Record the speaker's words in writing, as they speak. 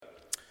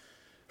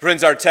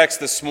Friends, our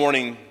text this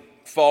morning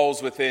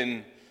falls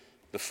within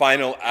the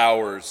final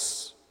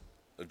hours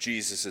of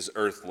Jesus'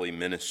 earthly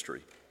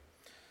ministry.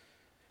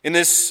 In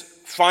this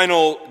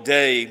final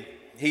day,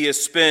 he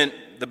has spent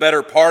the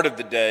better part of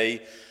the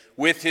day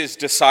with his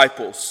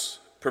disciples,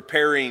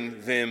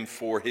 preparing them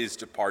for his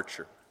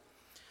departure.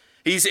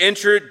 He's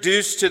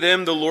introduced to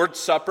them the Lord's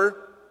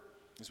Supper,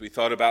 as we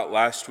thought about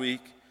last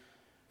week,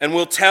 and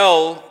will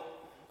tell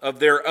of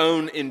their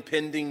own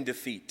impending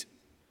defeat.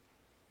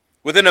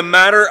 Within a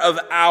matter of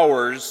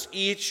hours,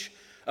 each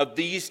of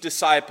these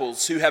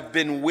disciples who have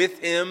been with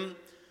him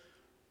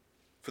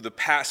for the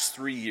past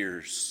 3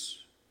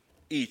 years,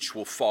 each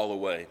will fall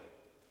away.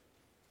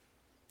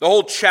 The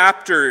whole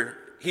chapter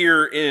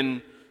here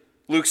in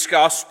Luke's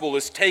gospel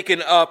is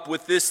taken up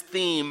with this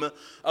theme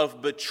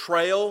of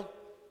betrayal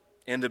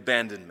and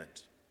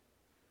abandonment.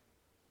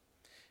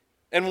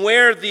 And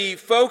where the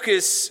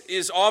focus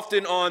is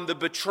often on the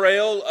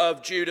betrayal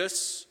of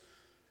Judas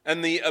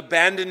and the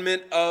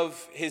abandonment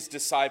of his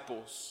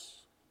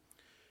disciples,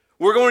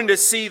 we're going to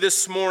see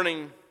this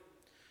morning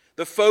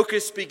the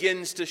focus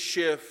begins to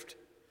shift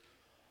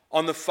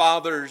on the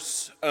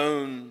Father's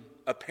own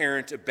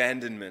apparent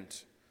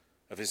abandonment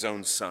of his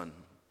own Son.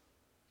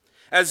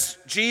 As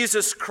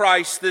Jesus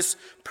Christ, this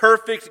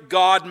perfect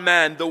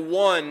God-man, the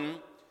one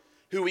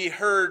who we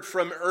heard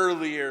from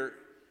earlier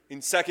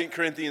in 2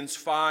 Corinthians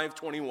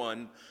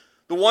 5:21,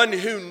 the one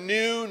who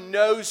knew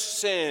no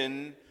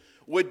sin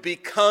would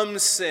become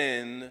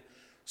sin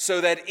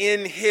so that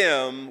in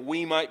him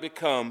we might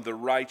become the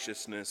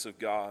righteousness of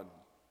God.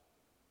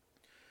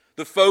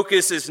 The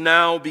focus is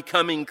now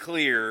becoming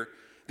clear.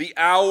 The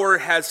hour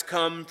has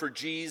come for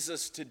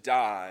Jesus to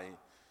die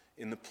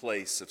in the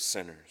place of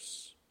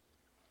sinners.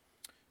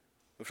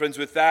 Well, friends,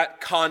 with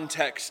that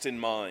context in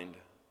mind,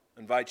 I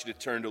invite you to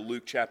turn to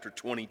Luke chapter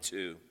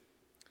 22.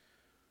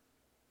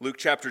 Luke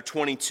chapter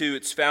 22,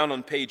 it's found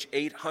on page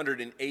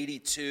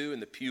 882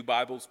 in the Pew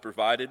Bibles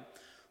provided.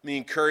 Let me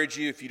encourage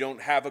you, if you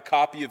don't have a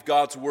copy of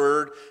God's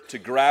Word, to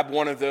grab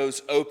one of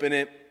those, open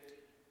it,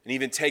 and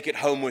even take it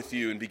home with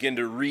you and begin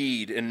to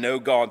read and know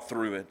God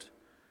through it.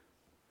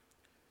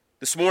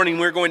 This morning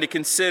we're going to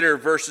consider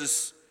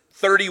verses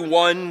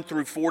 31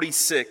 through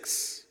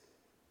 46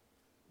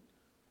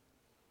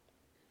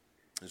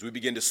 as we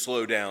begin to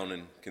slow down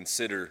and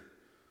consider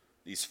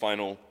these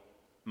final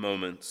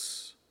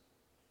moments.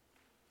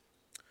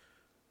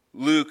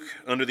 Luke,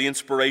 under the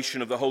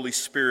inspiration of the Holy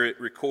Spirit,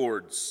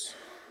 records,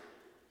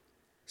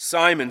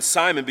 "Simon,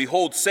 Simon,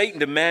 behold, Satan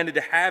demanded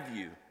to have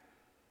you,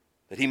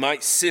 that he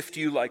might sift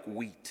you like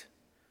wheat.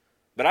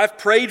 But I've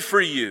prayed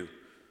for you,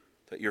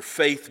 that your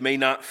faith may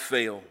not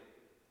fail.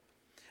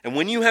 And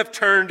when you have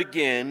turned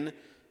again,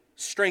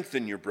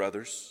 strengthen your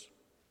brothers."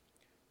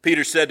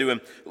 Peter said to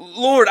him,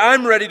 "Lord,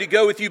 I'm ready to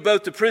go with you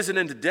both to prison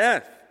and to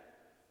death."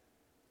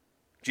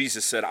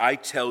 Jesus said, "I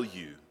tell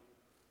you,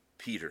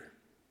 Peter,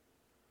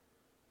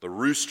 the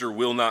rooster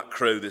will not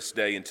crow this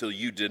day until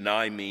you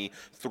deny me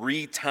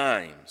 3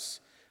 times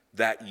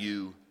that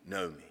you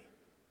know me."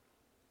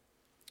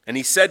 And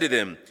he said to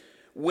them,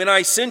 "When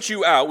I sent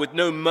you out with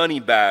no money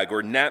bag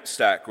or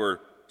knapsack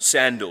or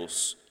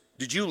sandals,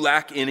 did you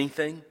lack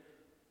anything?"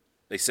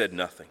 They said,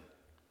 "Nothing."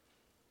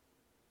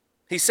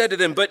 He said to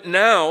them, "But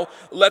now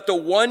let the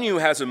one who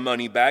has a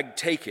money bag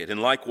take it,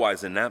 and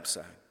likewise a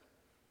knapsack.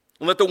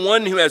 And let the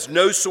one who has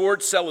no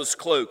sword sell his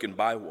cloak and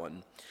buy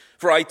one.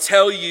 For I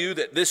tell you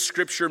that this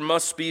scripture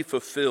must be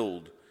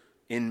fulfilled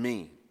in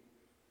me."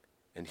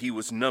 And he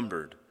was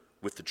numbered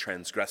with the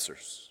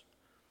transgressors.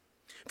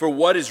 For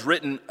what is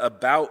written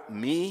about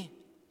me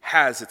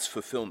has its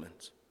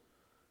fulfillment.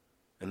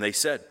 And they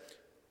said,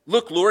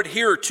 "Look, Lord,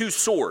 here are 2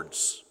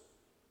 swords.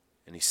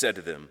 And he said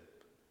to them,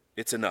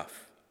 "It's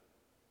enough."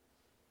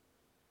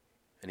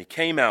 And he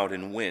came out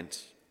and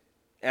went,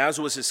 as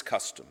was his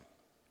custom,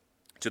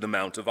 to the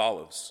Mount of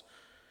Olives.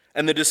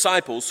 And the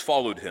disciples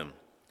followed him.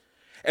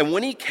 And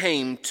when he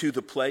came to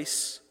the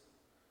place,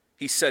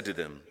 he said to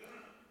them,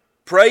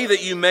 "Pray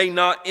that you may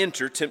not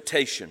enter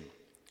temptation."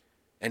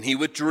 And he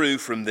withdrew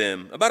from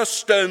them about a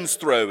stone's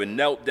throw and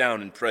knelt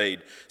down and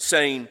prayed,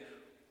 saying,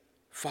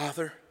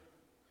 "Father,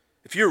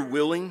 if you're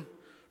willing,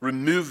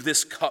 remove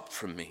this cup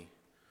from me.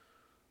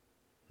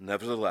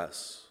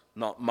 Nevertheless,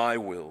 not my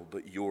will,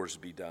 but yours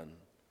be done."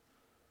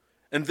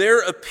 And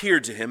there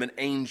appeared to him an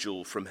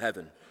angel from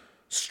heaven,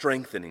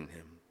 strengthening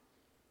him.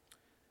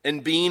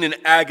 And being in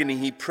agony,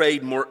 he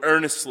prayed more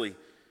earnestly,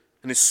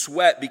 and his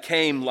sweat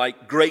became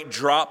like great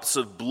drops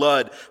of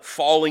blood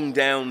falling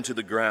down to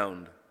the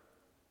ground.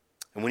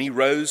 And when he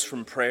rose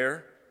from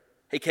prayer,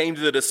 he came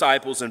to the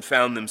disciples and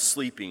found them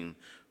sleeping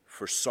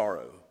for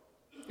sorrow.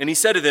 And he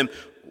said to them,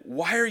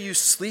 "Why are you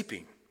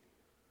sleeping?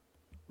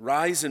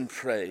 Rise and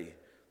pray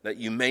that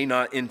you may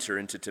not enter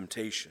into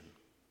temptation."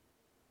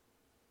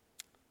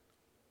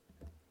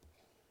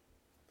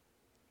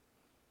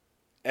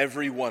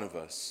 Every one of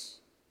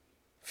us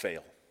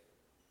fail.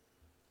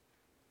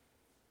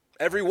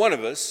 Every one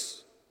of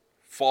us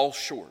falls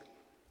short.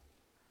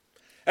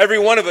 Every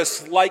one of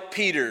us, like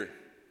Peter,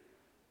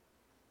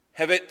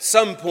 have at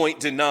some point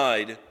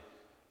denied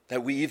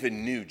that we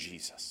even knew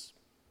Jesus.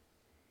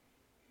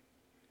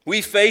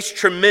 We face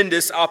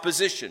tremendous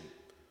opposition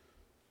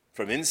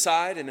from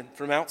inside and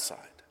from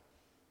outside.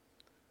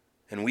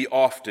 And we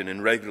often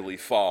and regularly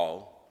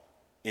fall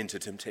into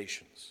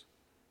temptations.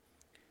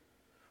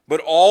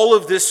 But all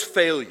of this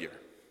failure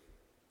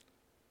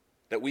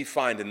that we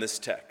find in this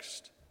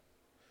text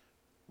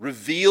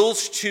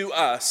reveals to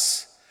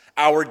us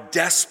our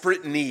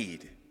desperate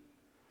need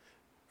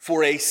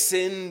for a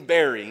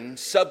sin-bearing,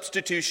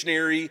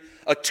 substitutionary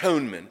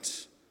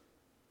atonement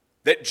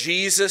that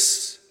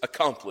Jesus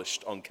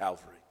accomplished on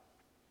Calvary.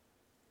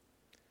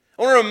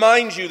 I want to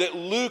remind you that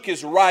Luke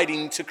is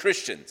writing to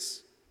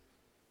Christians.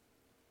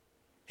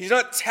 He's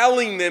not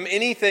telling them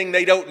anything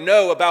they don't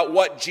know about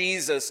what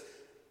Jesus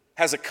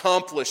has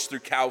accomplished through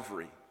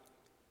Calvary.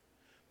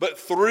 But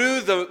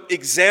through the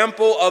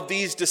example of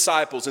these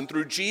disciples and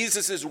through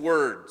Jesus'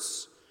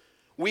 words,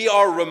 we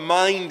are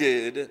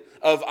reminded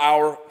of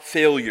our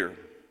failure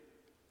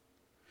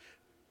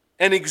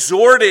and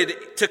exhorted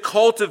to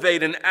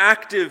cultivate an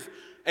active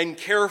and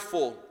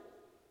careful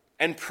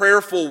and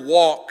prayerful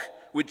walk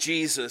with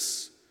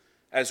Jesus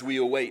as we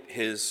await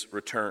his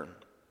return.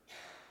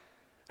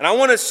 And I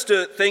want us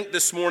to think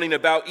this morning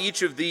about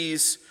each of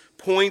these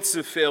points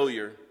of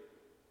failure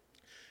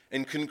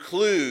and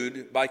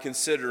conclude by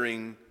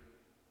considering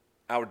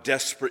our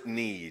desperate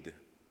need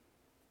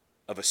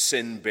of a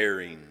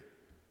sin-bearing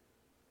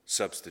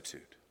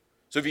substitute.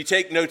 So if you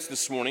take notes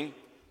this morning,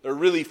 there are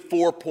really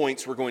 4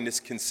 points we're going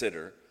to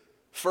consider.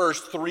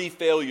 First, 3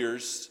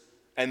 failures,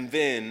 and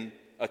then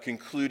a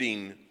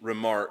concluding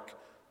remark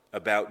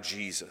about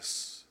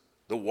Jesus,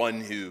 the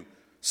one who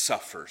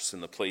suffers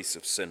in the place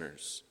of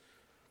sinners.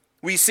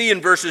 We see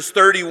in verses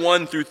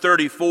 31 through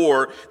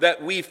 34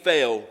 that we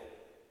fail.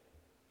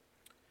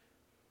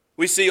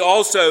 We see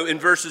also in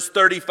verses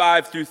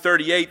 35 through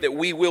 38 that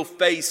we will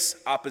face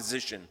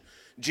opposition.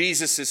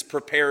 Jesus is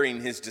preparing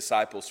his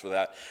disciples for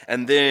that.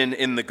 And then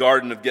in the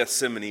Garden of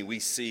Gethsemane, we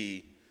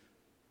see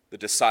the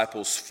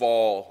disciples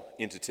fall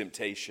into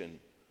temptation.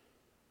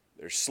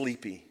 They're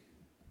sleepy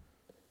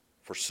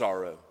for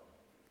sorrow.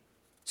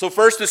 So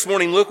first this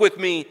morning, look with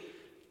me.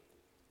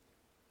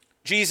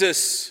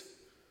 Jesus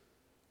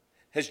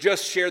has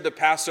just shared the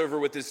Passover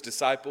with his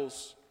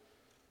disciples.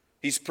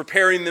 He's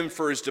preparing them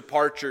for his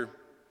departure.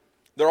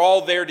 They're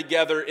all there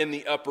together in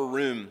the upper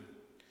room.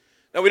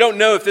 Now, we don't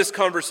know if this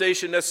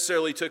conversation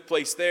necessarily took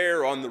place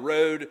there or on the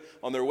road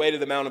on their way to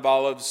the Mount of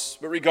Olives,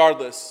 but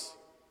regardless,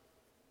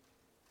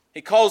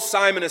 he calls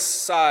Simon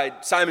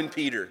aside, Simon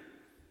Peter.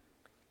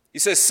 He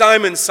says,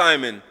 Simon,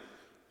 Simon.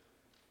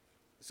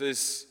 This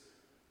is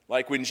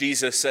like when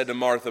Jesus said to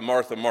Martha,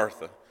 Martha,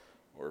 Martha,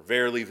 or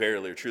verily,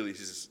 verily, or truly, he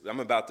says,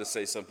 I'm about to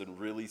say something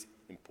really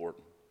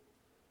important.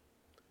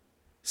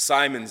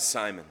 Simon,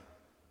 Simon,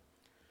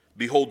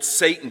 behold,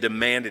 Satan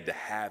demanded to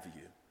have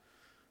you.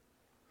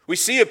 We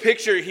see a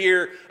picture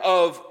here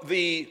of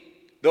the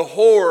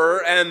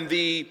horror and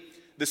the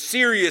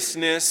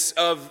seriousness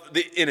of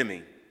the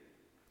enemy,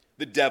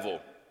 the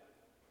devil,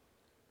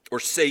 or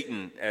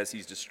Satan as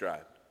he's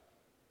described.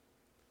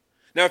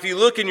 Now, if you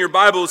look in your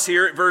Bibles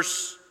here at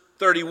verse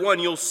 31,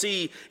 you'll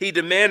see he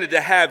demanded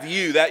to have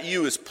you. That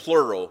you is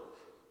plural.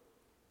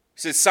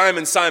 He says,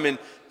 Simon, Simon,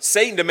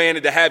 Satan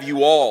demanded to have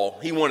you all.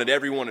 He wanted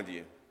every one of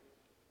you.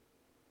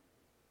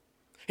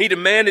 He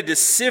demanded to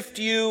sift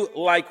you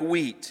like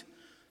wheat.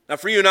 Now,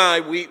 for you and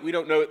I, we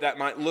don't know what that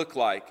might look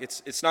like.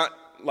 It's not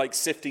like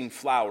sifting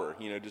flour,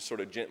 just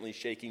sort of gently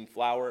shaking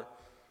flour.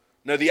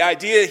 No, the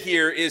idea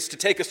here is to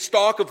take a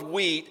stalk of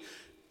wheat.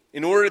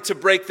 In order to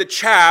break the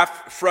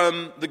chaff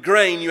from the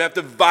grain, you have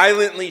to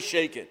violently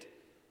shake it.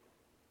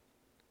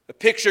 The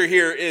picture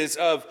here is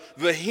of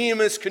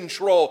vehement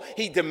control.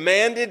 He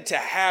demanded to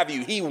have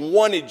you. He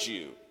wanted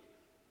you.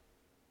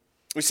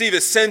 We see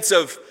the sense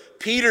of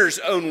Peter's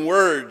own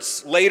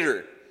words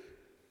later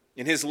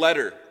in his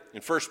letter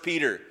in 1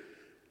 Peter,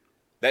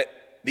 that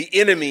the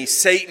enemy,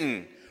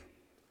 Satan,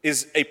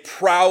 is a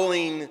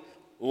prowling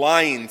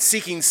lion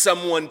seeking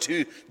someone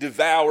to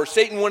devour.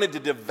 Satan wanted to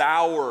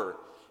devour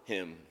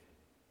him.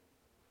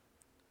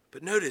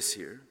 But notice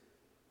here,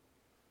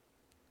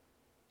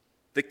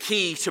 the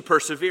key to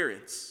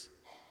perseverance.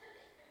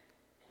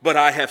 But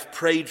I have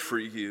prayed for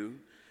you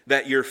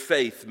that your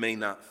faith may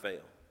not fail.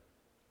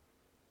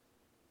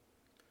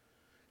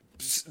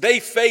 They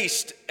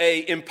faced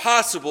an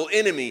impossible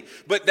enemy,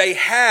 but they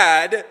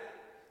had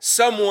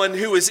someone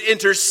who was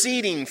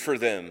interceding for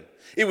them.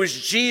 It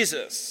was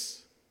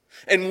Jesus.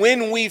 And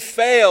when we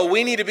fail,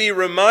 we need to be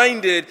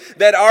reminded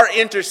that our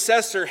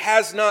intercessor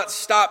has not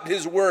stopped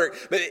his work,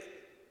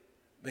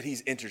 but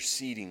he's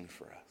interceding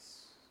for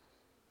us.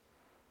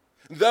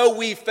 Though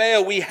we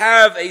fail, we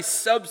have a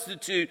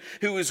substitute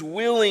who is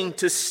willing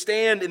to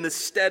stand in the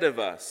stead of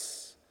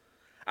us.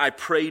 I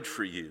prayed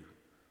for you,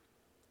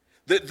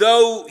 that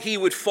though he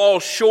would fall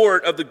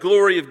short of the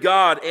glory of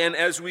God, and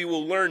as we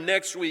will learn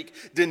next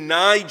week,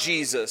 deny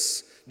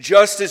Jesus,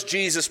 just as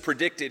Jesus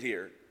predicted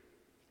here.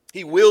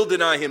 He will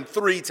deny him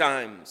 3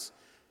 times.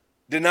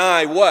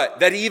 Deny what?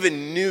 That he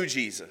even knew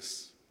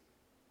Jesus.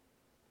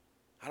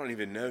 I don't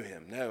even know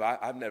him. No,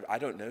 I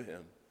don't know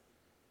him.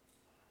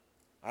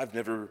 I've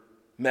never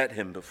met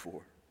him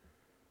before.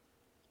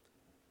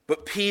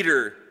 But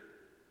Peter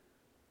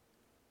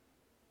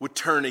would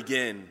turn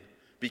again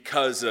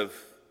because of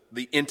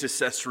the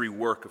intercessory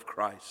work of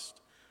Christ.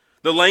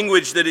 The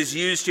language that is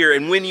used here,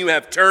 and when you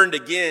have turned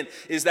again,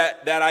 is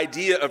that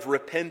idea of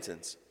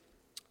repentance.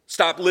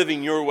 Stop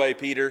living your way,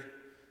 Peter.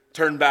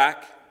 Turn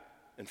back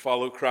and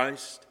follow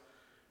Christ.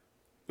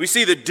 We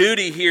see the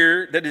duty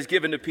here that is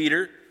given to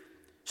Peter.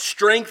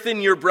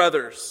 Strengthen your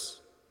brothers.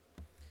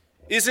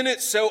 Isn't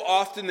it so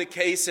often the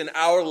case in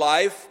our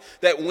life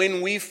that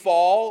when we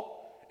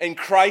fall and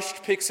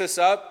Christ picks us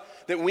up,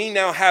 that we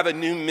now have a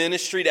new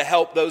ministry to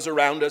help those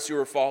around us who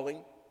are falling?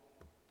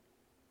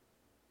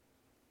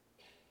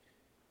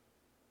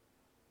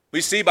 We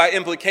see by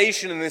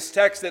implication in this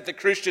text that the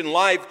Christian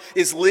life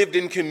is lived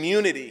in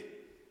community,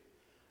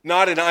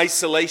 not in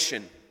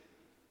isolation.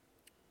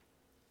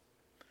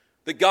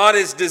 That God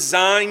has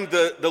designed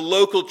the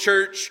local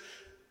church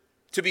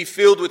to be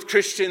filled with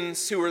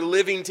Christians who are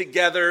living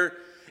together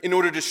in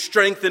order to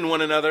strengthen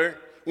one another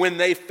when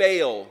they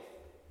fail.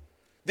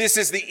 This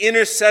is the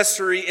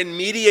intercessory and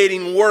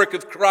mediating work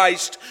of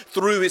Christ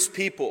through his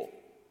people.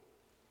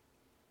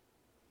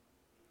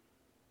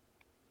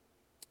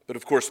 But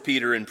of course,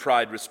 Peter in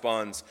pride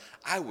responds,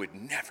 I would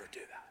never do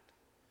that.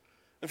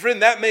 And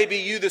friend, that may be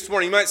you this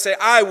morning. You might say,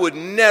 I would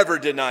never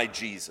deny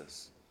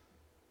Jesus.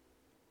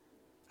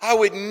 I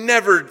would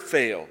never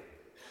fail.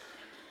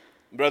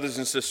 Brothers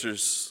and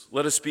sisters,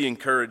 let us be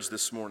encouraged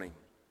this morning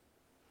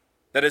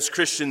that as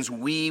Christians,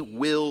 we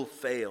will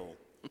fail.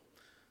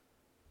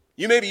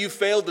 Maybe you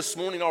failed this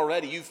morning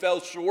already. You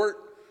fell short.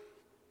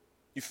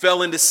 You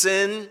fell into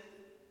sin.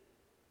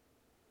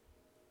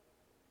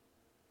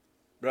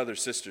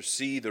 Brothers, sisters,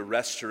 see the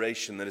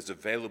restoration that is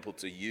available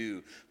to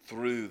you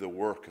through the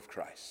work of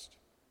Christ.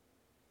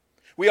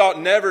 We ought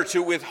never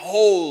to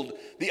withhold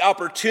the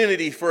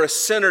opportunity for a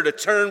sinner to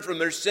turn from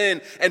their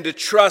sin and to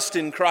trust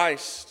in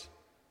Christ.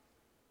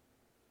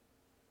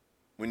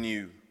 When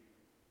you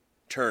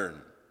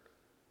turn,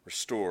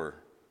 restore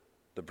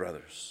the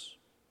brothers.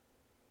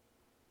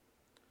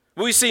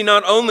 We see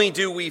not only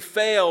do we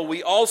fail,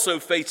 we also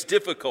face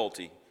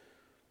difficulty.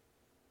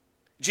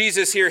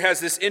 Jesus here has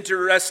this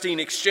interesting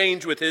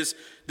exchange with his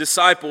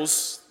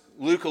disciples.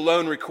 Luke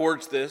alone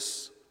records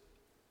this.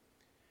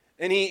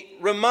 And he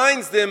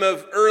reminds them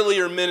of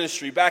earlier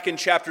ministry back in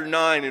chapter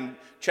 9 and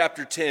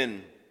chapter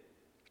 10.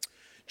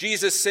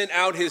 Jesus sent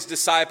out his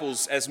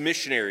disciples as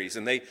missionaries,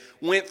 and they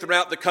went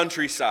throughout the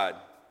countryside.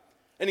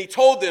 And he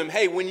told them,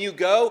 hey, when you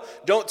go,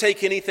 don't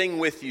take anything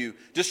with you.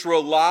 Just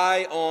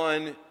rely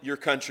on your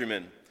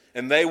countrymen,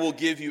 and they will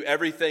give you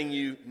everything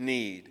you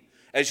need.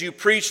 As you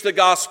preach the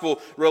gospel,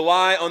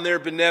 rely on their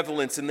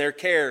benevolence and their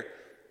care.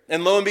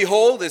 And lo and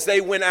behold, as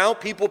they went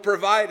out, people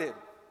provided.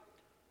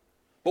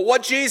 But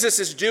what Jesus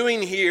is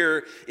doing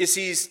here is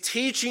he's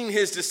teaching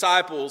his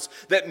disciples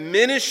that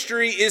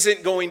ministry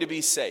isn't going to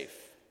be safe.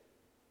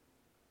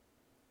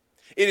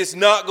 It is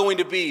not going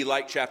to be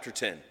like chapter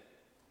 10.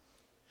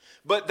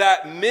 But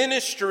that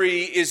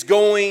ministry is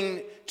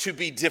going to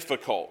be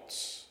difficult.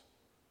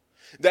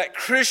 That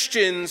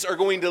Christians are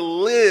going to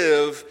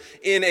live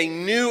in a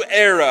new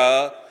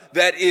era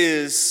that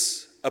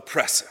is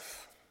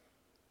oppressive.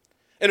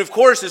 And of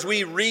course, as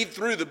we read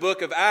through the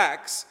book of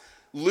Acts,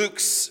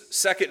 Luke's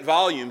second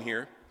volume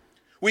here,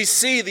 we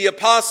see the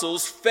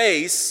apostles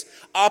face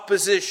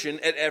opposition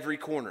at every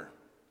corner.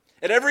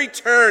 At every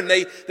turn,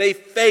 they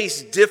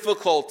face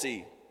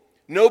difficulty.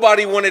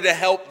 Nobody wanted to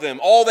help them.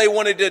 All they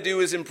wanted to do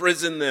is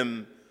imprison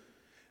them.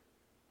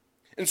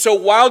 And so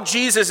while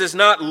Jesus is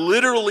not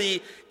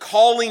literally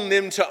calling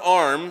them to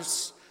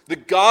arms, the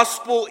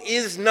gospel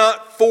is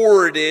not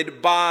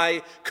forwarded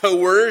by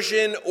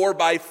coercion or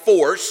by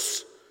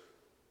force.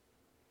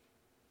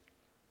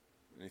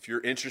 If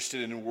you're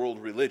interested in world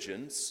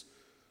religions,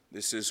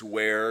 this is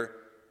where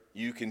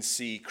you can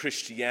see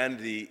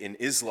Christianity and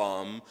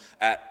Islam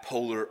at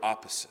polar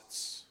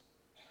opposites.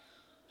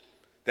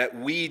 That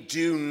we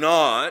do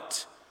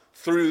not,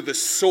 through the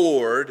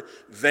sword,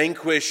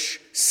 vanquish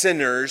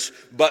sinners,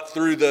 but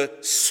through the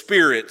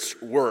Spirit's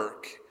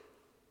work,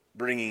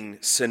 bringing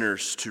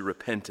sinners to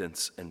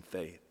repentance and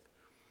faith.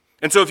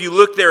 And so if you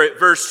look there at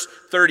verse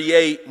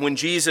 38, when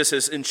Jesus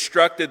has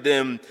instructed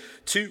them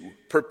to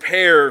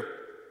prepare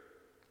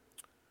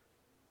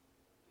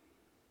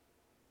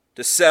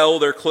to sell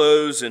their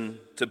clothes and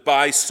to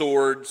buy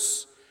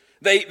swords,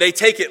 they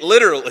take it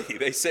literally.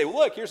 They say,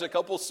 look, here's a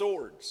couple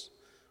swords.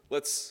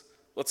 Let's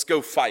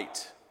go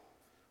fight.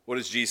 What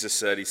has Jesus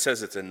said? He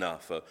says it's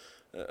enough.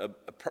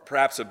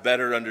 Perhaps a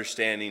better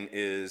understanding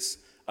is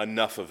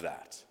enough of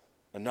that.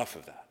 Enough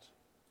of that.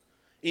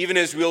 Even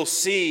as we'll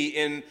see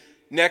in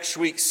next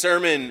week's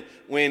sermon,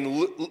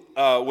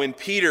 when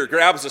Peter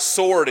grabs a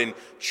sword and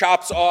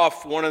chops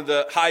off one of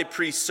the high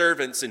priest's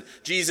servants and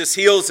Jesus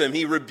heals him,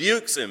 he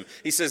rebukes him.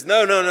 He says,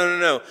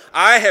 no.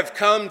 I have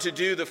come to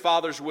do the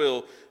Father's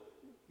will.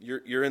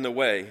 You're in the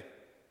way.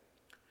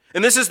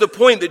 And this is the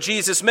point that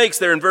Jesus makes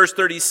there in verse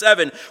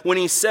 37 when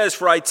he says,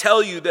 "For I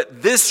tell you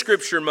that this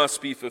scripture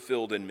must be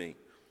fulfilled in me."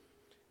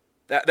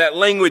 That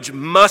language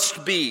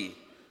 "must be"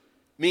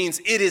 means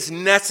it is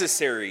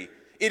necessary,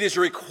 it is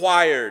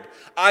required.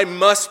 I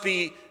must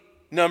be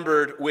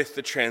numbered with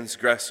the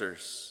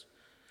transgressors.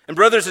 And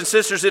brothers and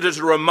sisters, it is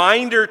a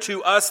reminder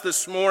to us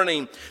this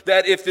morning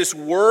that if this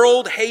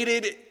world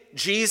hated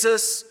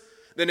Jesus,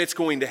 then it's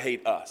going to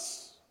hate us.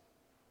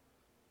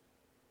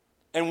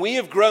 And we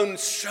have grown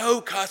so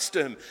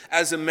accustomed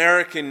as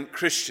American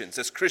Christians,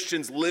 as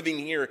Christians living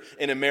here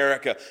in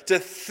America, to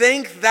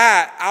think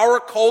that our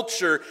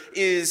culture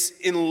is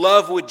in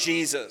love with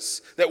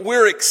Jesus, that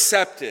we're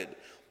accepted.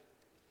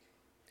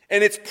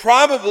 And it's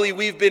probably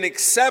we've been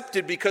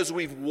accepted because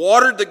we've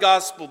watered the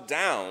gospel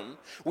down,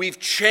 we've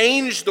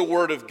changed the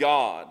word of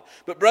God.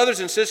 But brothers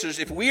and sisters,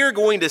 if we are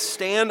going to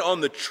stand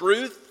on the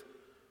truth,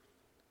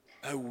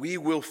 we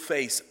will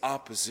face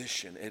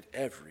opposition at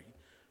every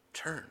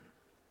turn.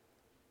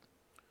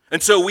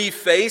 And so we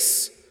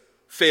face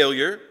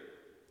failure,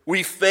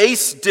 we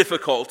face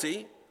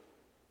difficulty,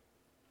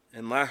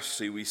 and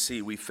lastly, we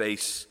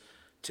face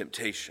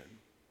temptation.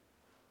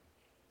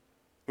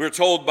 We're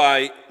told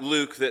by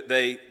Luke that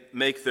they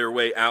make their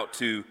way out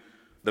to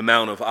the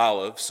Mount of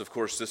Olives. Of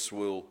course, this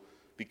will,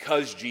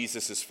 because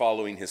Jesus is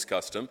following his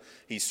custom,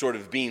 he's sort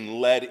of being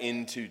led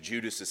into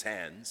Judas's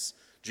hands.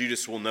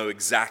 Judas will know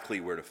exactly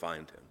where to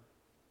find him.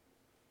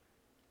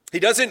 He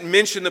doesn't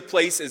mention the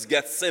place as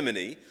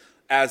Gethsemane,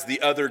 as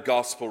the other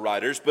gospel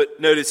writers, but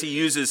notice he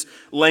uses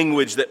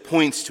language that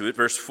points to it.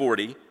 Verse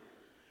 40,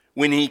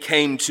 when he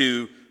came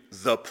to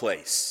the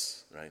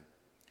place, right?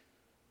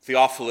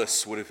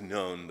 Theophilus would have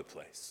known the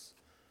place.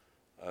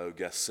 Oh,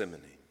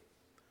 Gethsemane,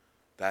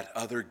 that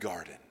other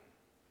garden,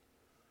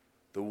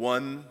 the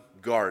one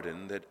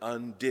garden that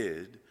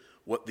undid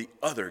what the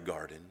other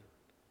garden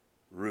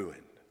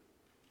ruined.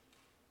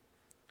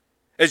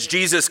 As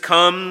Jesus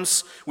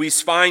comes, we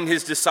find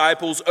his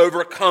disciples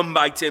overcome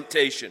by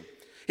temptation.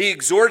 He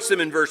exhorts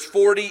them in verse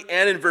 40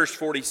 and in verse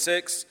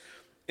 46.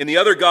 In the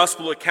other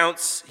gospel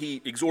accounts,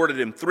 he exhorted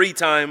him 3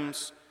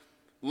 times.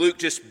 Luke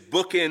just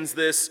bookends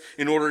this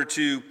in order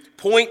to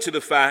point to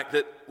the fact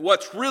that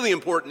what's really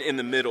important in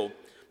the middle.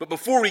 But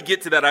before we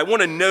get to that, I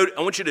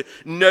want you to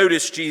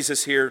notice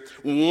Jesus here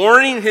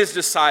warning his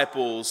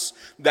disciples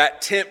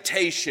that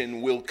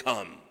temptation will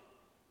come.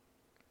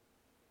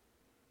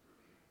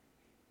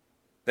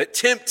 That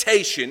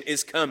temptation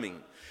is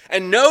coming.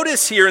 And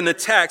notice here in the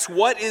text,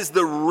 what is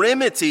the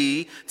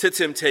remedy to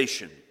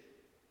temptation?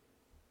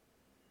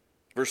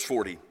 Verse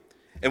 40,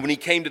 and when he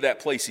came to that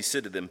place, he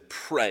said to them,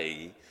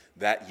 "Pray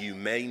that you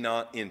may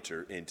not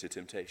enter into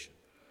temptation."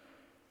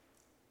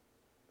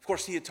 Of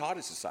course, he had taught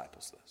his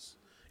disciples this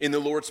in the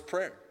Lord's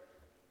Prayer.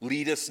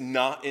 "Lead us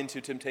not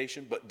into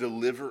temptation, but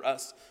deliver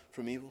us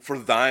from evil. For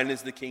thine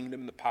is the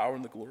kingdom, the power,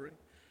 and the glory."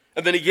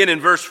 And then again in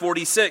verse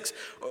 46,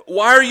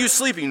 "Why are you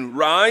sleeping?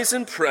 Rise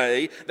and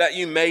pray that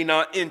you may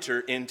not enter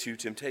into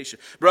temptation."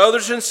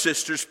 Brothers and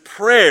sisters,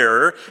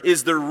 prayer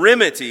is the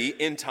remedy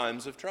in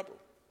times of trouble.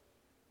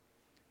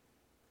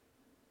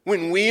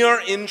 When we are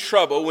in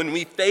trouble, when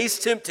we face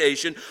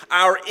temptation,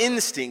 our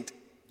instinct,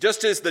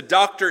 just as the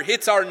doctor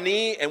hits our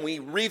knee and we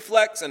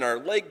reflex and our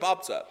leg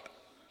pops up.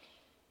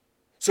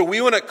 So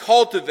we want to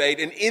cultivate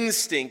an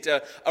instinct,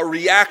 a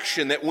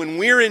reaction that when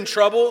we're in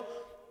trouble,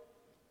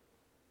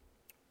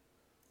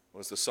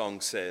 as the song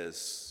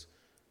says,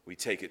 we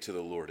take it to the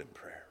Lord in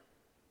prayer.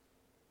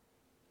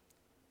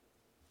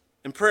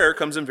 And prayer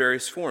comes in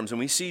various forms, and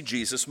we see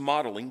Jesus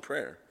modeling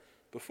prayer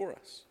before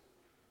us.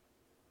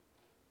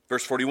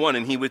 Verse 41,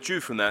 and he withdrew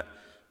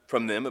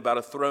from them about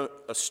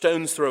a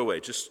stone's throw away,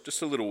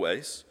 just a little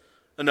ways,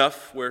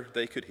 enough where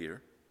they could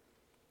hear.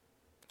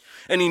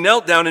 And he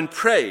knelt down and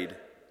prayed.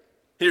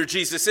 Here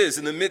Jesus is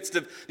in the midst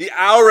of the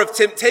hour of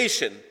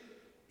temptation,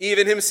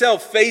 even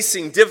himself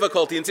facing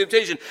difficulty and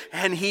temptation,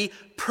 and he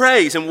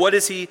prays. And what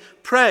does he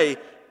pray?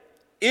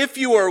 "If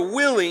you are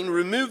willing,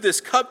 remove this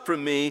cup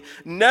from me.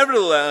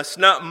 Nevertheless,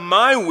 not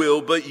my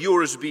will, but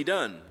yours be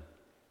done."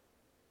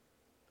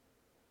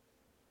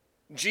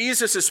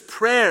 Jesus'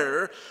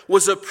 prayer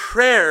was a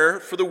prayer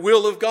for the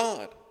will of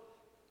God.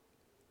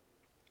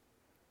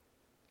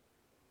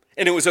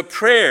 And it was a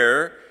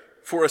prayer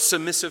for a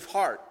submissive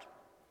heart.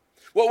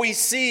 What we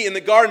see in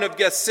the Garden of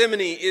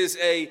Gethsemane is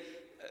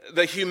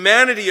the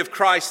humanity of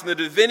Christ and the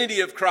divinity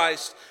of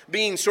Christ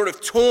being sort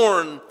of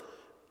torn.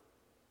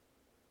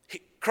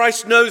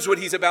 Christ knows what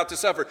he's about to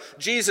suffer.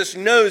 Jesus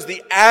knows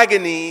the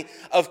agony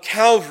of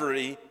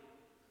Calvary.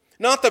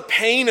 Not the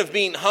pain of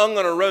being hung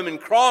on a Roman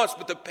cross,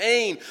 but the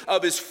pain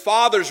of his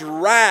Father's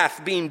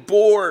wrath being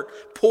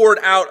poured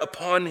out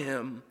upon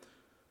him.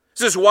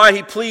 This is why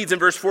he pleads in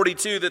verse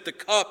 42 that the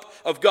cup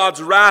of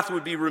God's wrath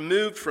would be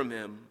removed from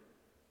him.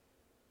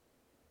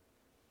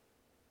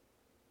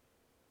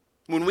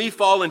 When we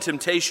fall in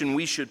temptation,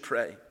 we should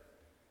pray.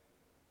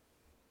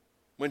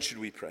 When should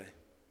we pray?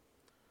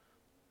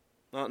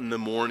 Not in the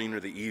morning or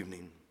the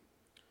evening.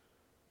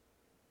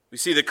 We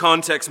see the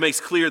context makes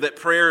clear that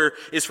prayer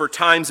is for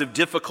times of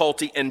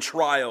difficulty and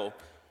trial.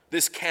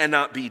 This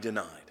cannot be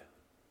denied.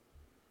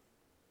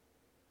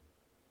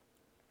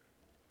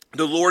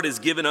 The Lord has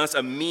given us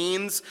a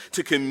means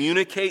to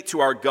communicate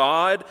to our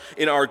God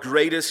in our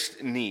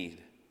greatest need.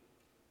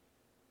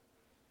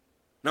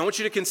 Now I want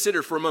you to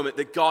consider for a moment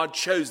that God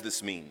chose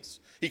this means.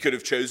 He could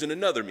have chosen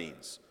another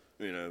means.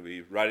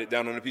 We write it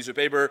down on a piece of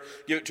paper,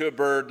 give it to a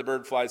bird, the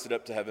bird flies it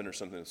up to heaven or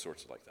something of the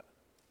sorts like that.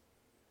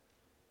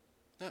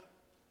 No.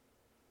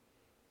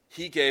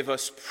 He gave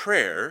us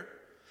prayer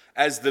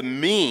as the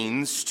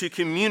means to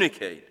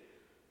communicate.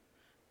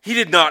 He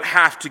did not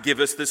have to give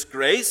us this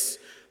grace,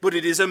 but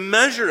it is a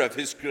measure of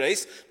his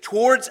grace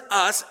towards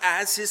us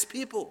as his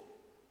people.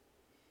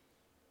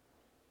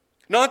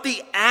 Not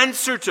the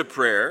answer to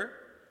prayer,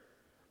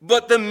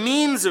 but the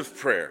means of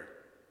prayer.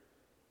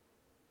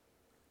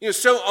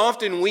 So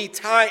often we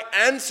tie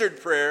answered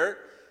prayer.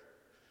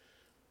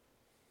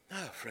 No,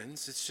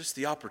 friends, it's just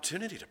the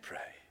opportunity to pray,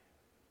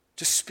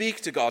 to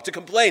speak to God, to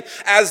complain,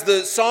 as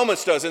the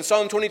psalmist does in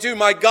Psalm 22,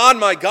 my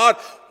God,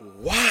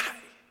 why?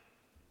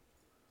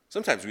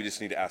 Sometimes we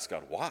just need to ask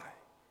God, why?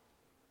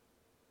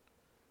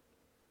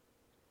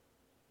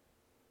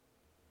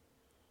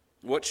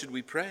 What should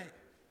we pray?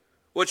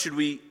 What should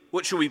we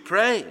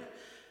pray?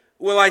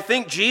 Well, I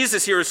think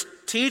Jesus here is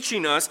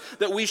teaching us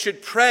that we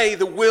should pray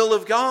the will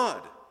of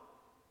God.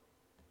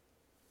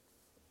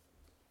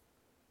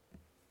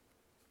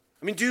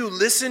 Do you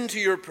listen to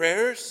your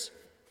prayers?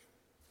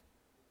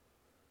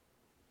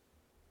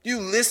 Do you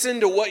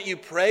listen to what you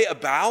pray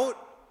about?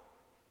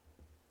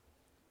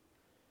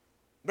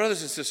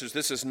 Brothers and sisters,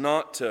 this is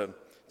not to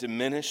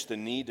diminish the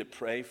need to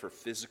pray for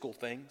physical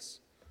things.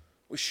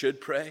 We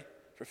should pray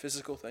for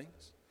physical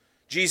things.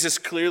 Jesus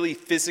clearly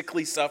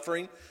physically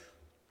suffering.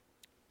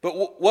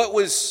 But what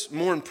was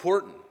more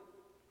important?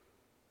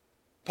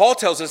 Paul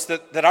tells us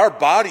that our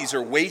bodies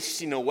are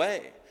wasting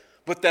away,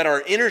 but that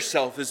our inner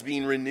self is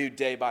being renewed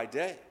day by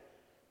day.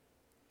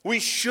 We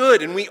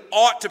should and we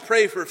ought to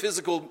pray for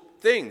physical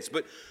things.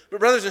 But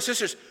brothers and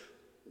sisters,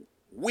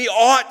 we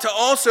ought to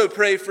also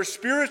pray for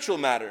spiritual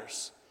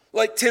matters,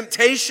 like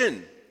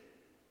temptation,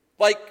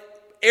 like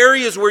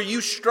areas where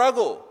you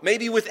struggle,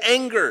 maybe with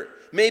anger,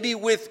 maybe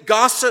with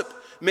gossip,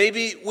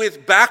 maybe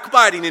with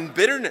backbiting and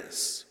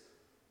bitterness,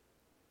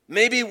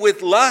 maybe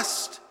with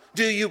lust.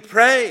 Do you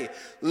pray,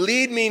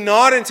 lead me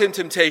not into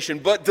temptation,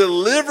 but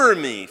deliver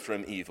me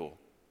from evil?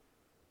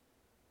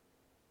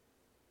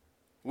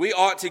 We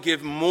ought to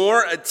give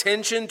more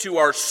attention to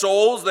our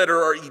souls that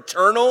are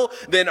eternal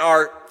than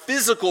our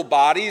physical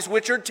bodies,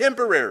 which are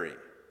temporary.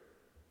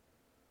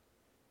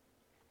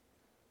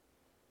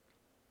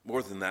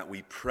 More than that,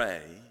 we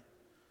pray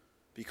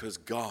because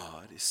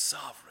God is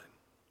sovereign.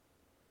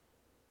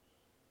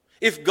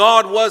 If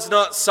God was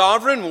not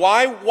sovereign,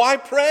 why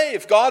pray?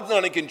 If God's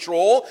not in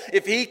control,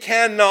 if he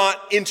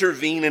cannot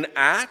intervene and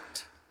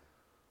act?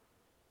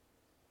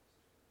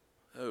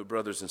 Oh,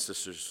 brothers and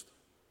sisters,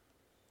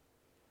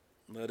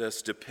 let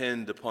us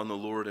depend upon the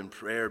Lord in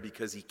prayer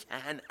because he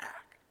can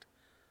act.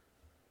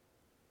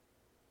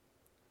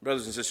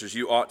 Brothers and sisters,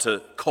 you ought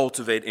to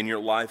cultivate in your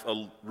life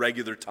a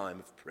regular time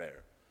of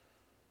prayer.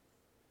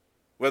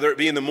 Whether it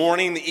be in the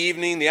morning, the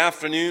evening, the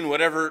afternoon,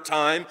 whatever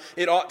time,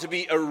 it ought to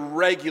be a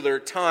regular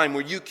time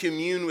where you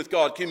commune with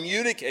God,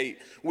 communicate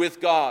with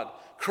God,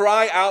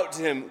 cry out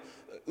to him,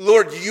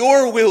 Lord,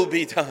 your will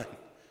be done.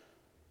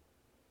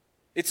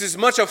 It's as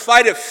much a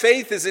fight of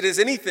faith as it is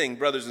anything,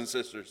 brothers and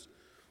sisters.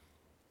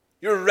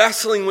 You're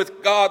wrestling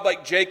with God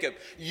like Jacob.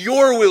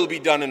 Your will be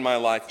done in my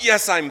life.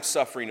 Yes, I'm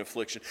suffering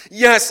affliction.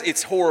 Yes,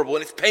 it's horrible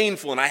and it's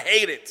painful and I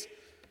hate it.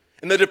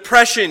 And the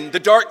depression, the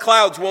dark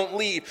clouds won't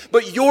leave.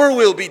 But your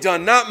will be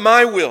done, not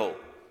my will.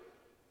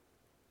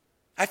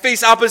 I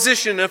face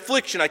opposition and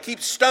affliction. I keep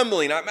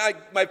stumbling.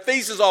 My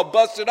face is all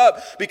busted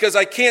up because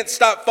I can't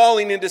stop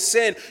falling into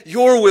sin.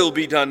 Your will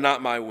be done,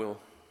 not my will.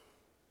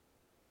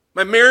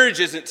 My marriage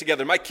isn't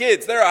together. My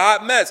kids, they're a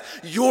hot mess.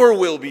 Your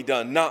will be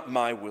done, not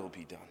my will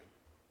be done.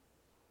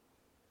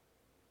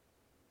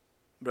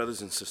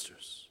 Brothers and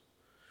sisters,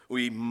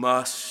 we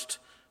must,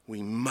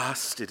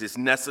 it is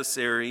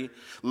necessary,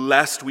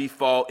 lest we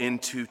fall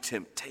into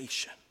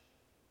temptation.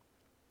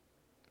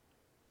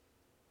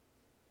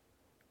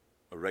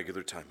 A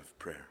regular time of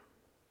prayer.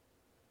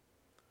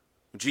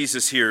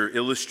 Jesus here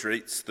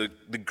illustrates the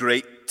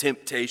great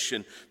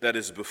temptation that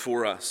is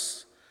before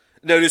us.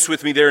 Notice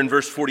with me there in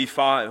verse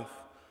 45.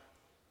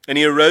 And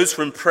he arose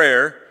from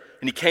prayer,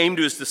 and he came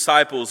to his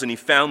disciples, and he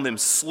found them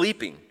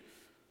sleeping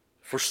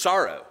for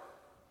sorrow.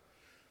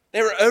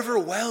 They were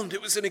overwhelmed.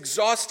 It was an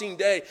exhausting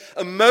day.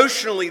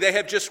 Emotionally, they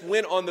have just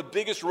went on the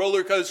biggest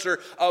roller coaster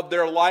of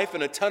their life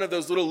and a ton of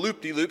those little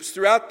loop-de-loops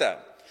throughout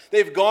that.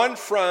 They've gone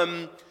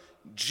from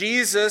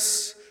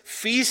Jesus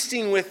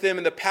feasting with them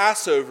in the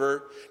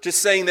Passover to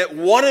saying that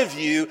one of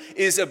you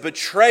is a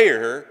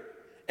betrayer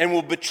and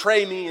will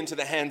betray me into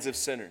the hands of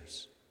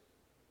sinners.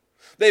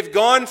 They've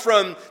gone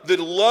from the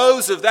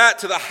lows of that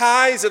to the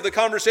highs of the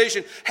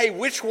conversation. Hey,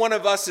 which one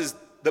of us is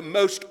the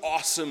most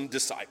awesome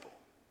disciple?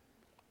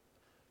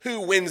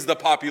 Who wins the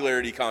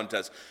popularity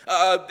contest?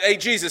 Hey,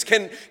 Jesus,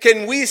 can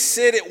we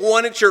sit at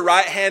one at your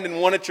right hand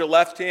and one at your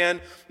left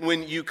hand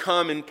when you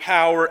come in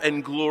power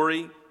and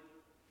glory?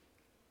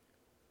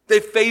 They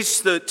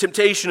face the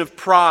temptation of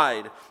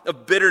pride,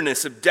 of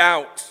bitterness, of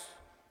doubt.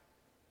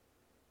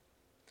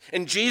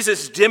 And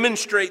Jesus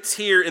demonstrates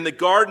here in the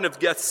Garden of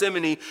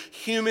Gethsemane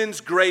humans'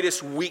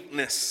 greatest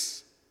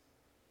weakness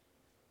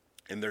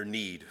and their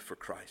need for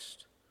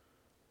Christ.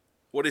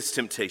 What is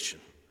temptation?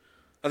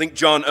 I think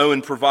John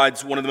Owen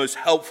provides one of the most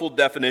helpful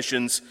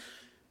definitions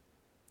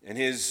in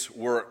his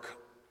work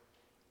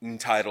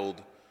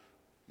entitled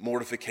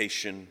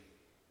Mortification.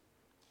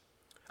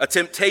 A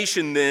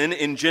temptation, then,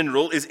 in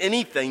general, is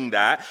anything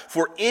that,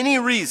 for any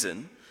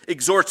reason,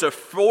 exerts a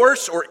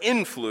force or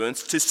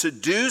influence to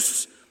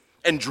seduce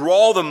and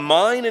draw the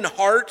mind and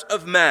heart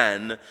of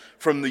man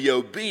from the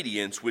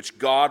obedience which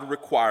God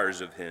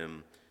requires of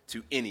him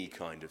to any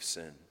kind of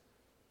sin.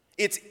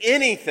 It's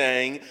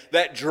anything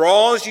that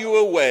draws you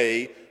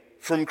away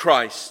from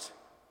Christ.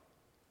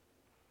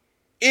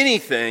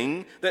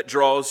 Anything that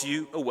draws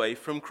you away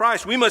from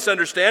Christ. We must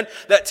understand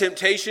that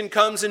temptation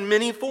comes in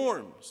many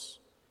forms.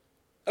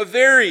 Of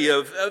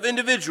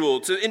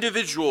individual to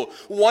individual.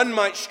 One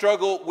might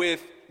struggle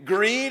with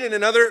greed and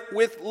another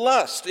with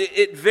lust.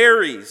 It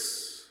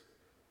varies.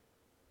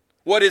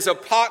 What is a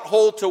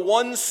pothole to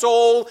one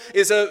soul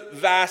is a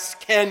vast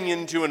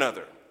canyon to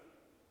another.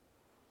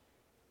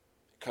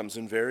 Comes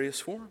in various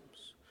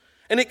forms.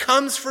 And it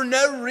comes for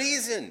no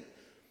reason.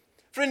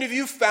 Friend, have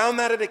you found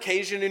that an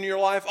occasion in your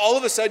life? All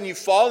of a sudden you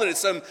fall into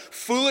some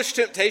foolish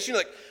temptation.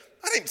 You're like,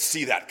 I didn't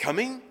see that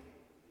coming.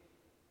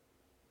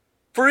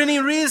 For any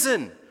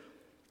reason.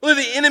 Well,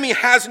 the enemy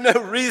has no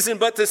reason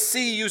but to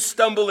see you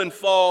stumble and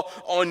fall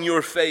on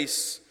your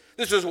face.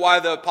 This is why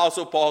the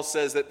Apostle Paul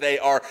says that they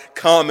are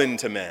common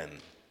to men.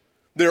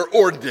 They're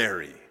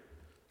ordinary.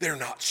 They're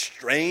not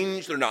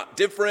strange. They're not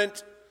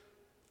different.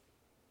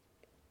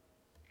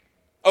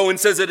 Owen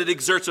says that it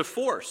exerts a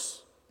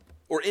force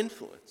or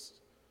influence.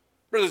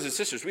 Brothers and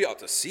sisters, we ought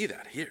to see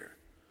that here.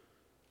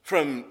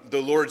 From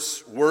the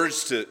Lord's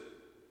words to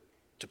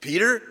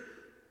Peter,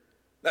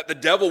 that the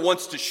devil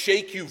wants to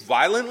shake you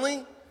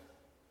violently,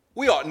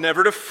 we ought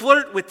never to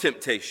flirt with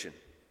temptation.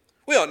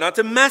 We ought not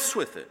to mess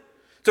with it.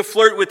 To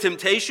flirt with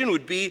temptation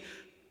would be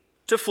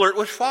to flirt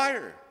with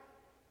fire.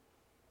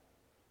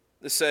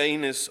 The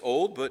saying is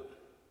old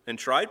and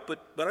trite,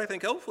 but I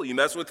think helpful. You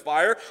mess with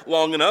fire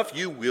long enough,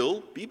 you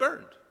will be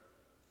burned.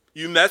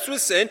 You mess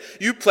with sin,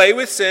 you play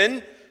with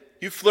sin,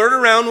 you flirt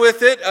around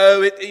with it.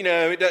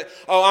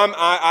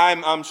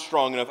 I'm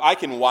strong enough. I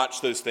can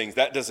watch those things.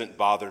 That doesn't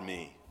bother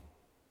me.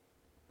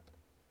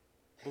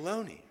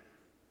 Baloney.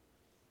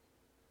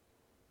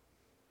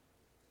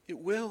 It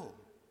will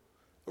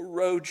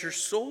erode your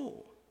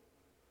soul.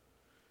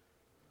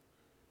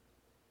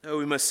 No,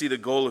 we must see the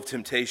goal of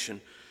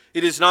temptation.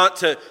 It is not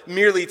to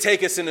merely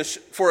take us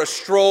for a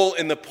stroll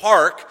in the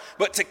park,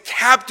 but to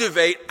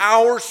captivate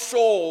our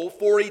soul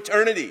for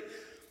eternity.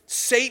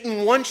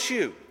 Satan wants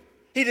you.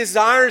 He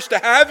desires to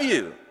have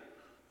you.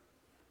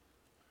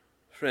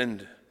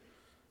 Friend,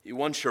 he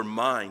wants your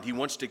mind. He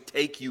wants to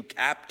take you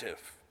captive.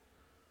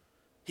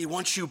 He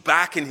wants you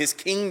back in his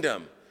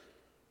kingdom.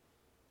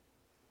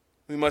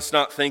 We must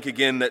not think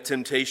again that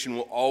temptation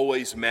will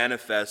always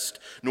manifest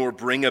nor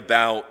bring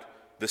about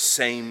the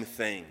same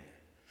thing.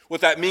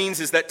 What that means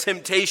is that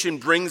temptation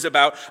brings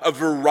about a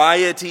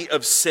variety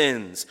of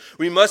sins.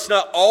 We must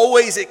not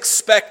always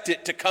expect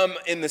it to come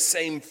in the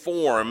same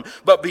form,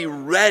 but be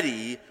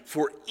ready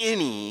for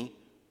any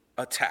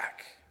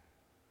attack.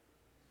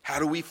 How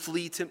do we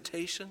flee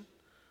temptation?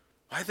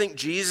 I think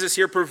Jesus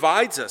here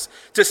provides us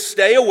to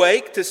stay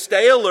awake, to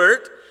stay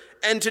alert,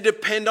 and to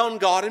depend on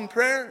God in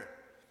prayer.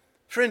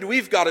 Friend,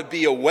 we've got to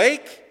be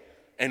awake,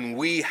 and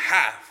we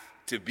have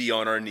to be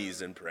on our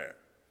knees in prayer.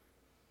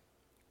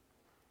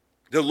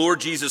 The Lord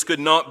Jesus could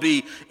not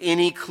be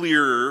any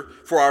clearer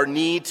for our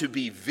need to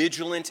be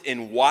vigilant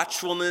in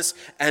watchfulness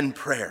and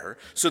prayer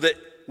so that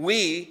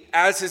we,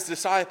 as his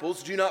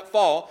disciples, do not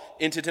fall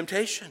into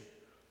temptation.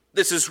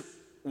 This is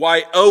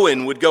why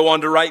Owen would go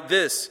on to write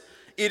this.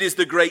 It is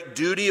the great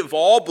duty of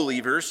all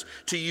believers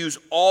to use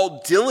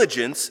all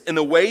diligence in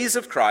the ways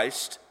of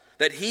Christ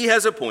that he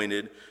has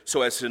appointed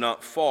so as to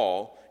not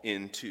fall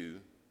into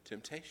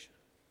temptation.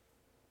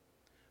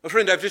 Well,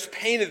 friend, I've just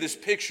painted this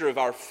picture of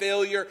our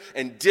failure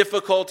and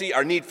difficulty,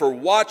 our need for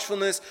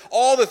watchfulness,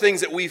 all the things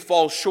that we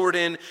fall short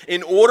in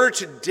order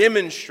to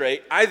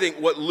demonstrate, I think,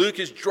 what Luke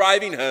is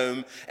driving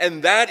home,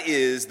 and that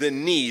is the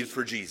need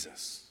for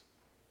Jesus.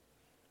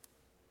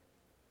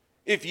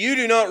 If you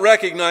do not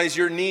recognize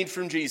your need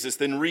from Jesus,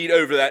 then read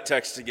over that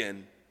text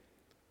again.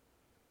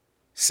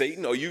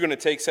 Satan, oh, you're going to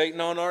take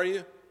Satan on, are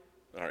you?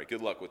 All right,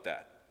 good luck with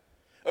that.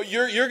 Oh,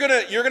 you're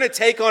gonna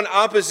take on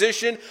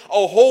opposition,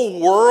 a whole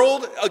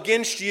world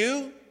against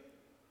you?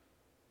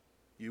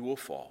 You will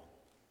fall.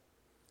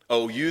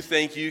 Oh, you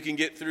think you can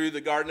get through the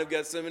Garden of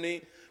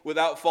Gethsemane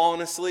without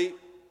falling asleep?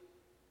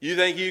 You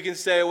think you can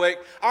stay awake?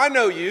 I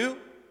know you.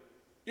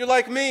 You're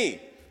like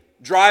me.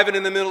 driving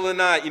in the middle of the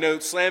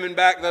night, slamming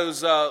back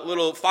those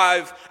little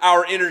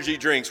 5-hour energy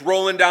drinks,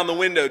 rolling down the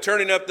window,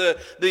 turning up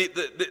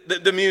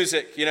the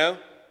music,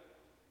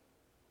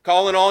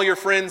 calling all your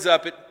friends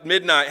up at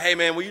midnight. Hey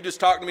man, will you just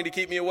talk to me to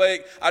keep me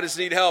awake? I just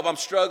need help. I'm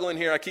struggling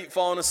here. I keep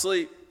falling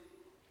asleep.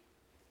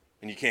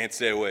 And you can't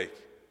stay awake.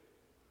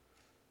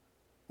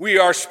 We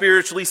are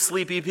spiritually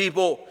sleepy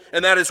people,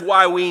 and that is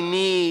why we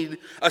need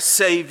a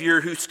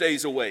Savior who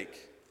stays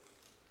awake.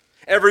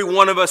 Every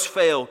one of us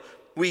fail.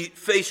 We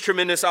face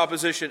tremendous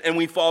opposition, and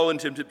we fall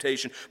into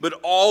temptation. But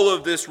all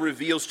of this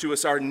reveals to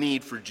us our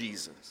need for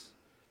Jesus.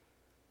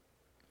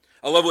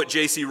 I love what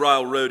J.C.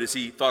 Ryle wrote as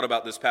he thought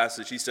about this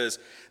passage. He says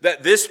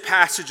that this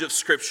passage of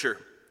Scripture,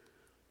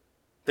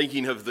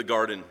 thinking of the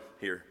garden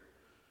here,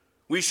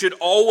 we should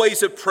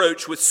always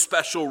approach with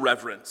special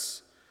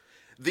reverence.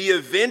 The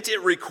event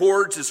it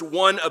records is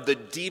one of the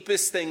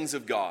deepest things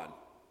of God.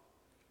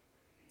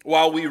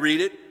 While we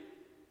read it,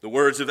 the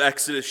words of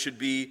Exodus should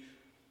be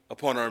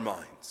upon our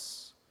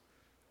minds.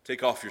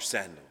 Take off your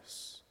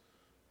sandals,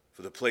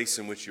 for the place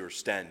in which you are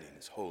standing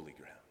is holy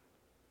ground.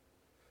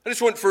 I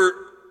just want for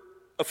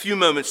a few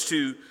moments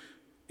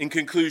in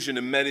conclusion,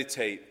 to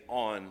meditate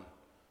on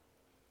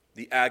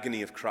the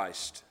agony of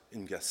Christ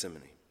in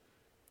Gethsemane.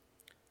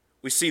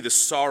 We see the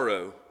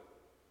sorrow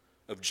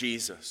of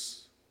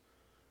Jesus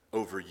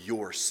over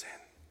your sin.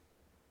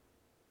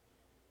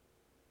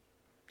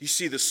 You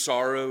see the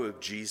sorrow of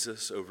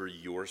Jesus over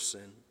your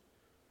sin?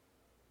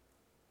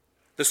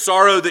 The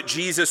sorrow that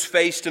Jesus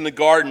faced in the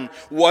garden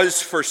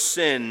was for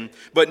sin,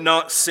 but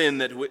not sin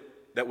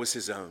that was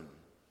his own.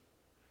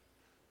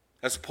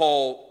 As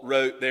Paul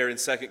wrote there in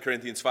 2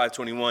 Corinthians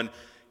 5:21,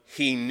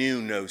 he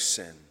knew no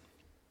sin.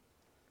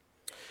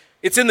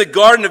 It's in the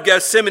Garden of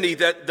Gethsemane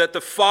that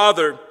the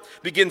Father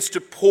begins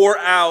to pour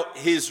out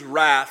his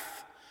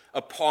wrath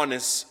upon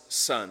his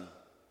Son.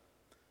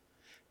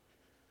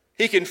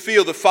 He can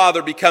feel the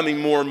Father becoming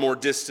more and more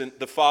distant.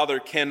 The Father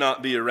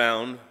cannot be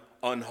around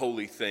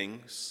unholy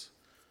things.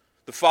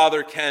 The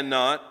Father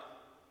cannot.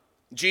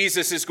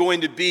 Jesus is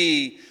going to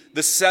be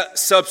the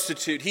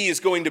substitute. He is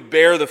going to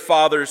bear the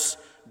Father's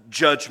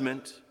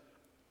judgment.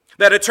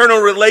 That eternal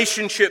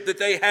relationship that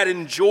they had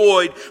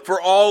enjoyed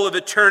for all of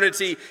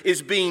eternity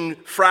is being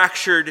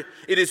fractured.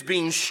 It is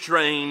being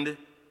strained.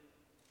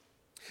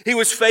 He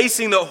was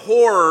facing the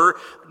horror,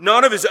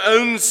 not of his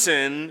own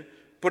sin,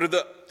 but of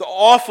the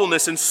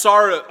awfulness and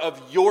sorrow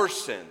of your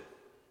sin.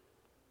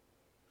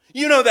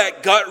 You know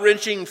that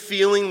gut-wrenching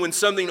feeling when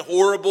something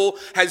horrible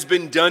has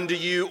been done to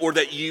you or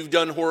that you've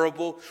done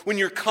horrible? When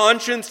your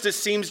conscience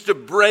just seems to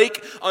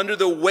break under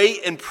the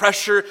weight and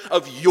pressure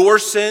of your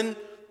sin?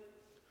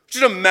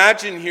 Just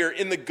imagine here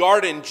in the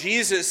garden,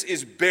 Jesus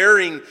is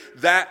bearing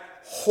that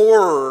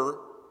horror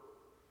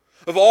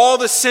of all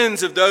the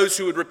sins of those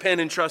who would repent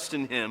and trust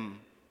in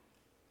him.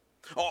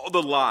 All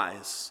the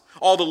lies,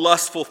 all the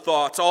lustful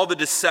thoughts, all the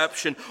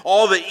deception,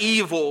 all the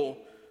evil.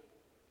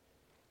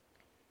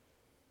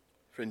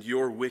 Friend,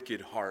 your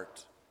wicked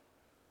heart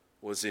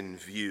was in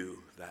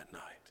view that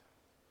night.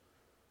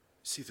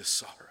 See the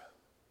sorrow.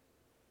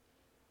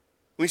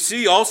 We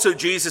see also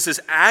Jesus'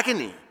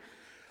 agony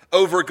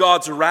over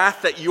God's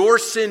wrath that your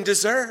sin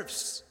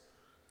deserves.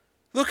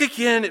 Look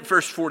again at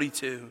verse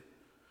 42.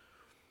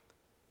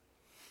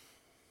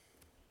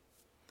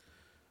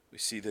 We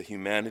see the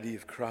humanity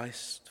of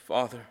Christ.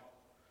 Father,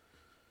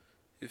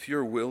 if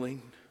you're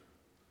willing,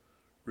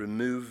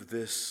 remove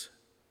this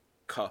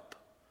cup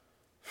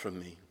from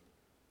me.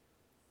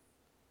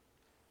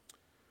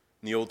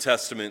 In the Old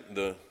Testament,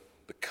 the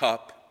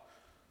cup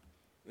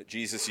that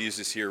Jesus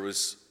uses here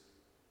was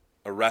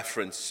a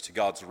reference to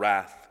God's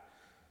wrath.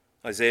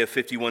 Isaiah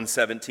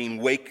 51:17,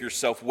 wake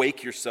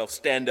yourself,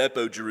 stand up,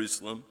 O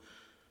Jerusalem.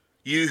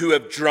 You who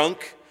have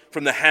drunk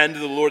from the hand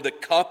of the Lord the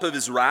cup of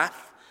his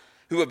wrath,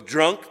 who have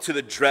drunk to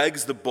the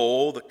dregs the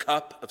bowl, the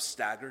cup of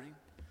staggering.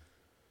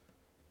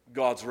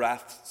 God's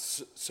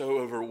wrath so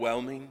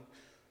overwhelming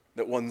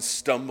that one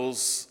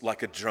stumbles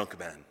like a drunk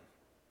man.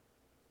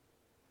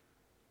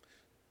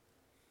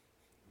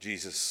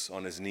 Jesus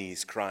on his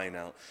knees crying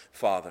out,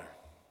 Father,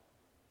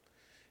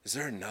 is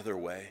there another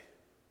way?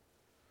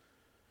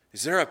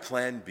 Is there a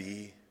plan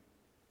B?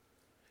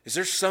 Is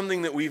there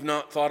something that we've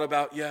not thought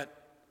about yet?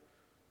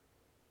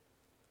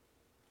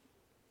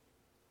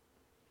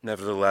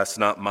 Nevertheless,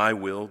 not my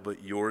will,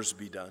 but yours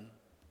be done.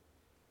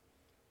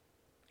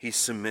 He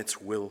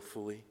submits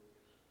willfully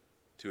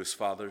to his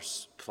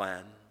Father's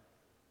plan.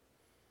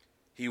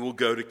 He will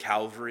go to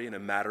Calvary in a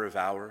matter of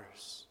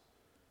hours,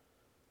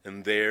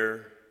 and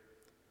there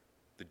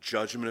the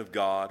judgment of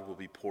God will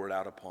be poured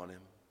out upon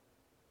him.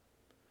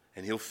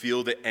 And he'll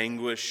feel the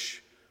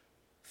anguish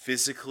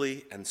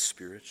physically and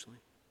spiritually.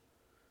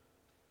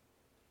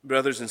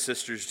 Brothers and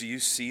sisters, do you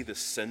see the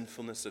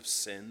sinfulness of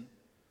sin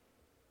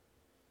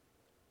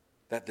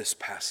that this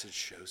passage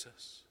shows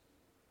us?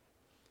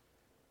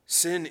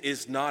 Sin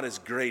is not as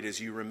great as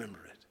you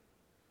remember it.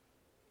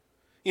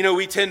 You know,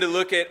 we tend to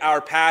look at our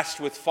past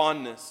with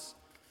fondness.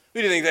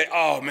 We think that,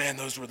 oh man,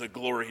 those were the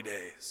glory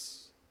days.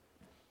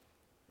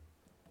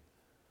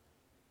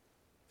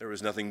 There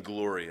was nothing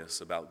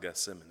glorious about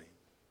Gethsemane.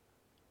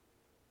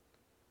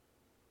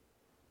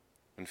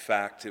 In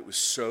fact, it was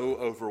so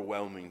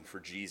overwhelming for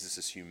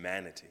Jesus'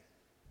 humanity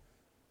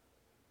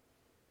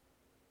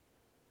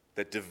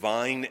that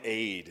divine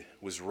aid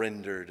was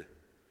rendered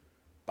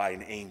by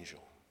an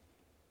angel.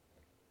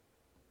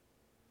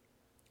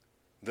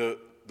 The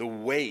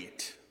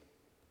weight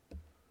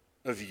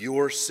of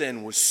your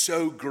sin was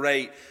so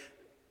great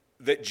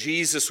that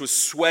Jesus was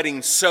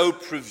sweating so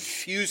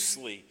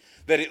profusely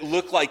that it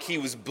looked like he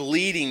was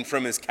bleeding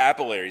from his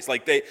capillaries,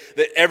 like that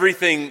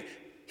everything,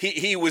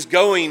 he was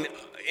going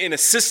in a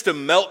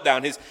system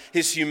meltdown.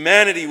 His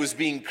humanity was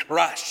being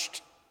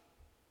crushed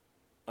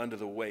under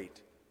the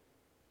weight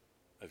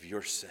of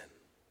your sin.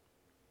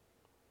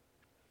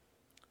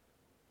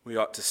 We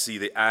ought to see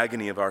the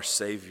agony of our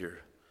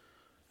Savior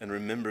and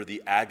remember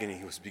the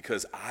agony was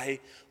because I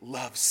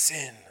love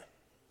sin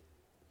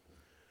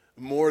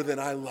more than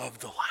I love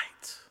the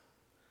light.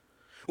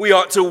 We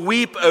ought to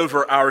weep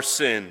over our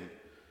sin.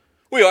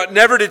 We ought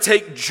never to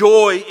take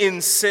joy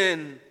in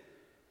sin,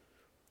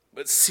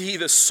 but see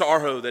the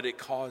sorrow that it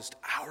caused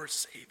our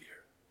Savior.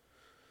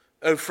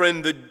 Oh,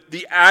 friend,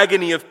 the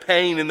agony of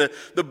pain and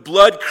the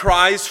blood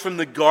cries from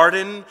the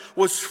garden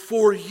was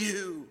for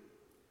you.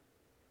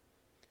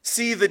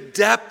 See the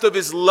depth of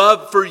his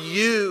love for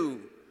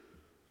you,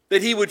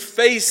 that he would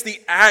face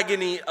the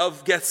agony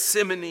of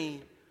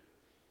Gethsemane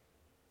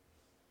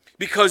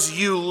because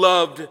you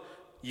loved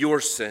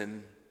your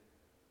sin.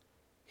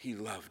 He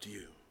loved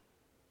you.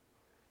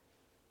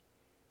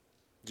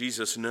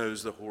 Jesus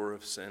knows the horror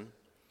of sin.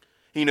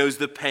 He knows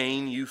the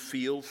pain you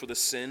feel for the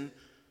sin.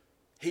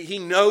 He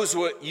knows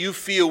what you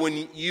feel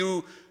when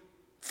you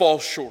fall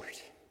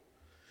short.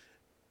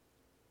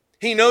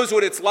 He knows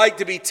what it's like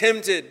to be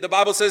tempted. The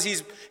Bible says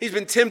he's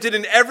been tempted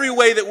in every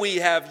way that we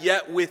have,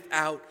 yet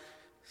without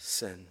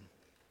sin.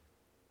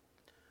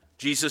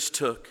 Jesus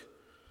took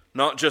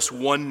not just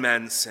one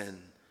man's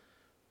sin,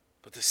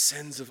 but the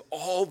sins of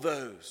all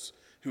those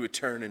who would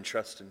turn and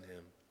trust in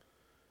him.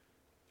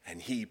 And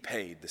he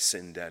paid the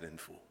sin debt in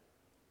full.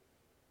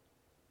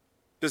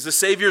 Does the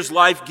Savior's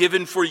life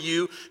given for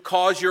you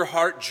cause your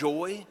heart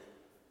joy?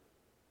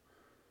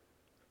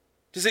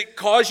 Does it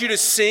cause you to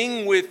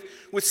sing with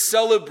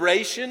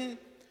celebration?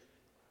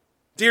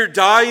 Dear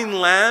dying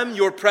Lamb,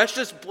 your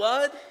precious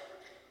blood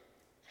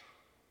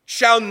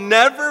shall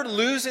never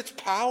lose its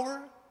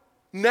power,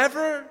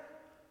 never,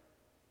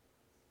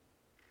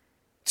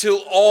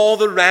 till all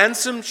the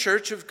ransomed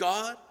church of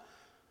God.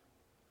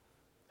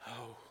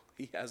 Oh,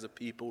 he has a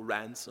people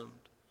ransomed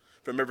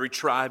from every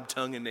tribe,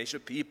 tongue, and nation,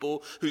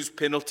 people whose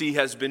penalty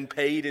has been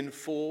paid in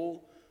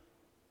full,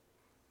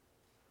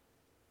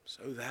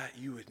 so that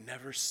you would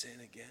never sin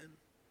again.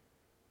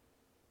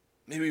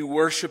 May we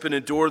worship and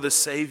adore the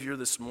Savior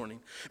this morning.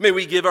 May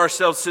we give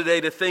ourselves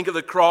today to think of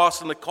the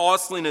cross and the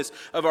costliness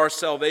of our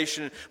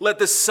salvation. Let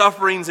the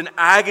sufferings and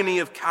agony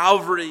of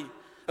Calvary,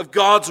 of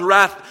God's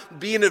wrath,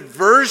 be an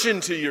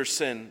aversion to your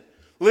sin.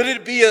 Let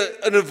it be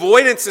an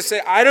avoidance to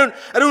say, I don't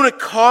want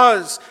to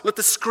cause. Let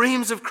the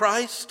screams of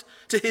Christ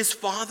to his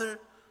Father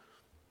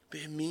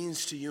be a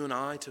means to you and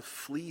I to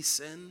flee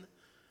sin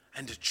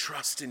and to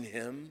trust in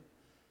him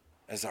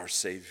as our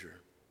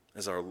Savior,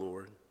 as our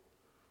Lord.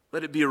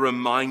 Let it be a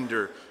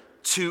reminder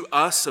to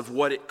us of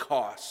what it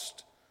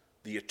cost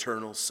the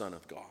eternal Son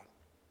of God.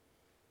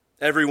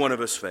 Every one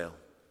of us fail.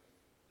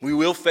 We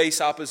will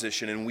face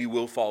opposition and we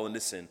will fall into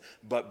sin.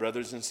 But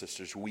brothers and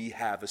sisters, we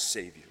have a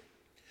Savior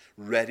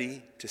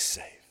ready to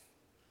save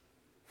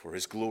for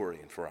his glory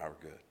and for our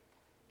good.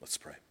 Let's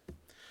pray.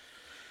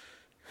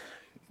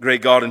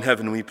 Great God in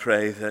heaven, we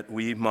pray that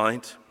we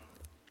might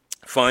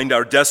find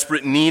our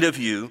desperate need of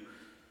you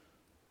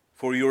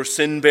for your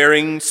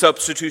sin-bearing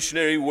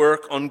substitutionary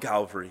work on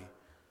Calvary.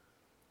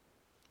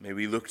 May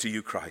we look to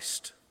you,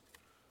 Christ,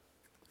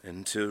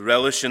 and to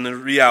relish in the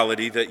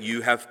reality that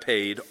you have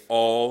paid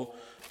all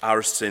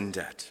our sin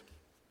debt.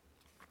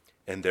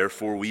 And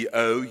therefore we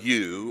owe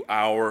you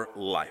our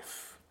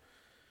life.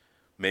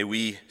 May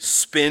we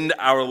spend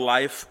our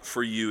life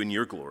for you in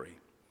your glory.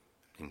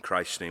 In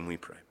Christ's name we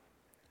pray.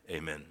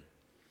 Amen.